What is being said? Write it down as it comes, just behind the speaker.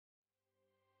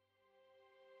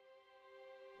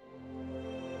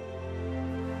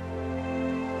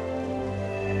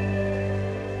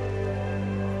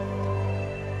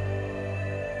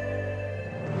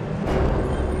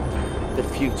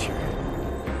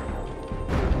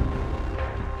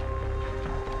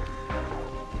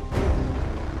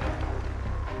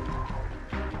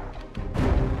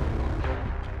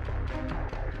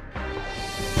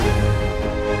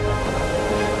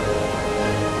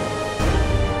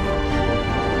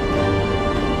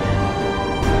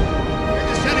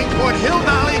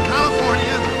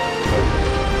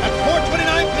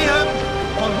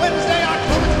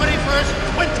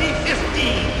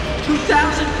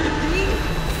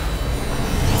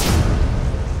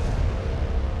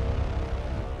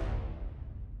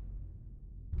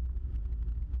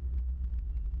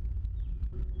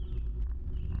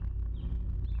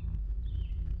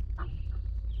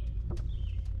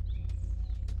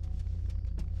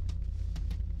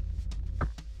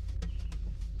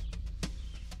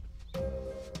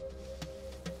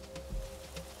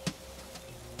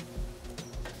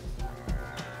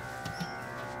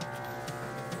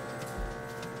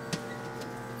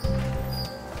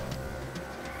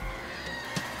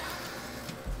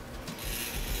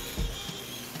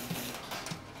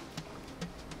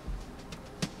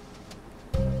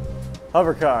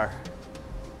HoverCar.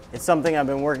 It's something I've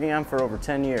been working on for over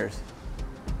 10 years.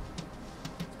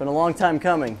 It's been a long time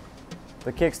coming,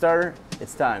 but Kickstarter,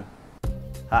 it's time.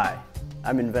 Hi,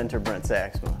 I'm Inventor Brent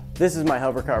Saxsma. This is my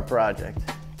HoverCar project,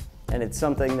 and it's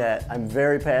something that I'm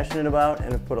very passionate about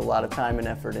and have put a lot of time and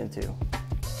effort into.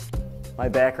 My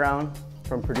background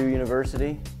from Purdue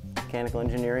University, mechanical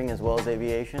engineering as well as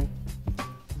aviation.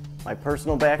 My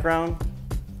personal background,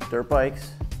 dirt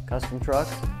bikes, custom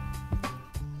trucks.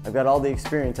 I've got all the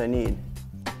experience I need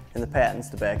and the patents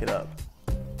to back it up.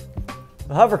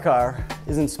 The HoverCar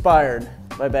is inspired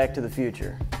by Back to the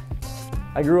Future.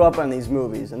 I grew up on these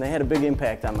movies and they had a big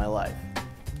impact on my life.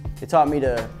 It taught me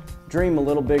to dream a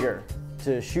little bigger,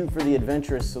 to shoot for the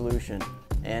adventurous solution,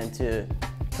 and to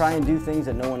try and do things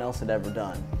that no one else had ever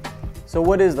done. So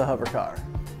what is the HoverCar?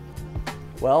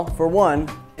 Well, for one,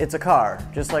 it's a car,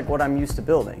 just like what I'm used to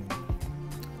building.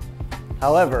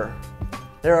 However,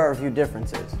 there are a few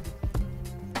differences.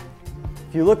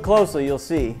 If you look closely, you'll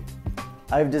see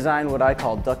I've designed what I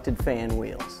call ducted-fan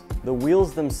wheels. The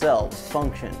wheels themselves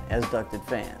function as ducted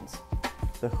fans.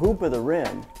 The hoop of the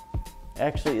rim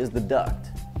actually is the duct,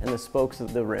 and the spokes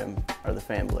of the rim are the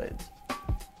fan blades.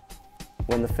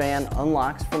 When the fan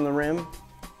unlocks from the rim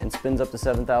and spins up to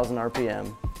 7,000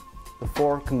 RPM, the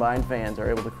four combined fans are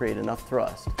able to create enough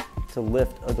thrust to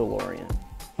lift a DeLorean.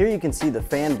 Here you can see the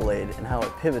fan blade and how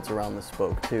it pivots around the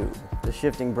spoke tube. The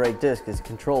shifting brake disc is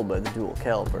controlled by the dual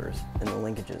calipers and the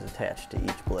linkages attached to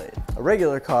each blade. A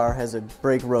regular car has a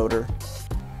brake rotor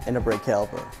and a brake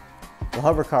caliper. The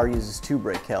HoverCar uses two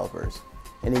brake calipers,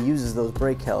 and it uses those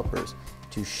brake calipers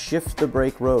to shift the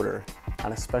brake rotor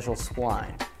on a special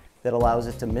spline that allows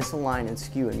it to misalign and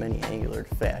skew in many angular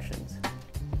fashions.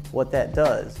 What that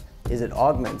does is it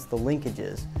augments the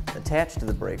linkages attached to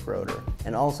the brake rotor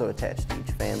and also attached to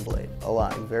each fan blade,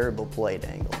 allowing variable blade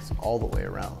angles all the way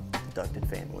around the ducted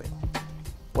fan wheel.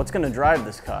 What's going to drive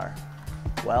this car?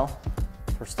 Well,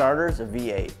 for starters, a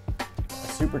V8, a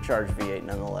supercharged V8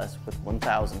 nonetheless, with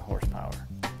 1,000 horsepower.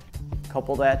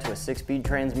 Couple that to a 6-speed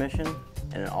transmission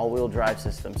and an all-wheel drive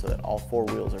system so that all four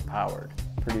wheels are powered,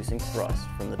 producing thrust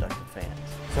from the ducted fans.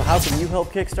 So how can you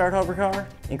help kickstart HoverCar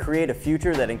and create a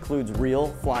future that includes real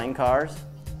flying cars?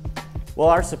 Well,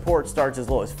 our support starts as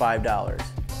low as $5.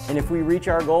 And if we reach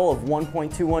our goal of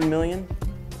 1.21 million,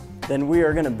 then we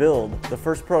are going to build the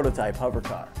first prototype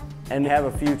HoverCar and have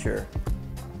a future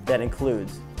that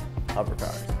includes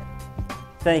HoverCars.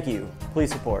 Thank you.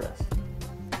 Please support us.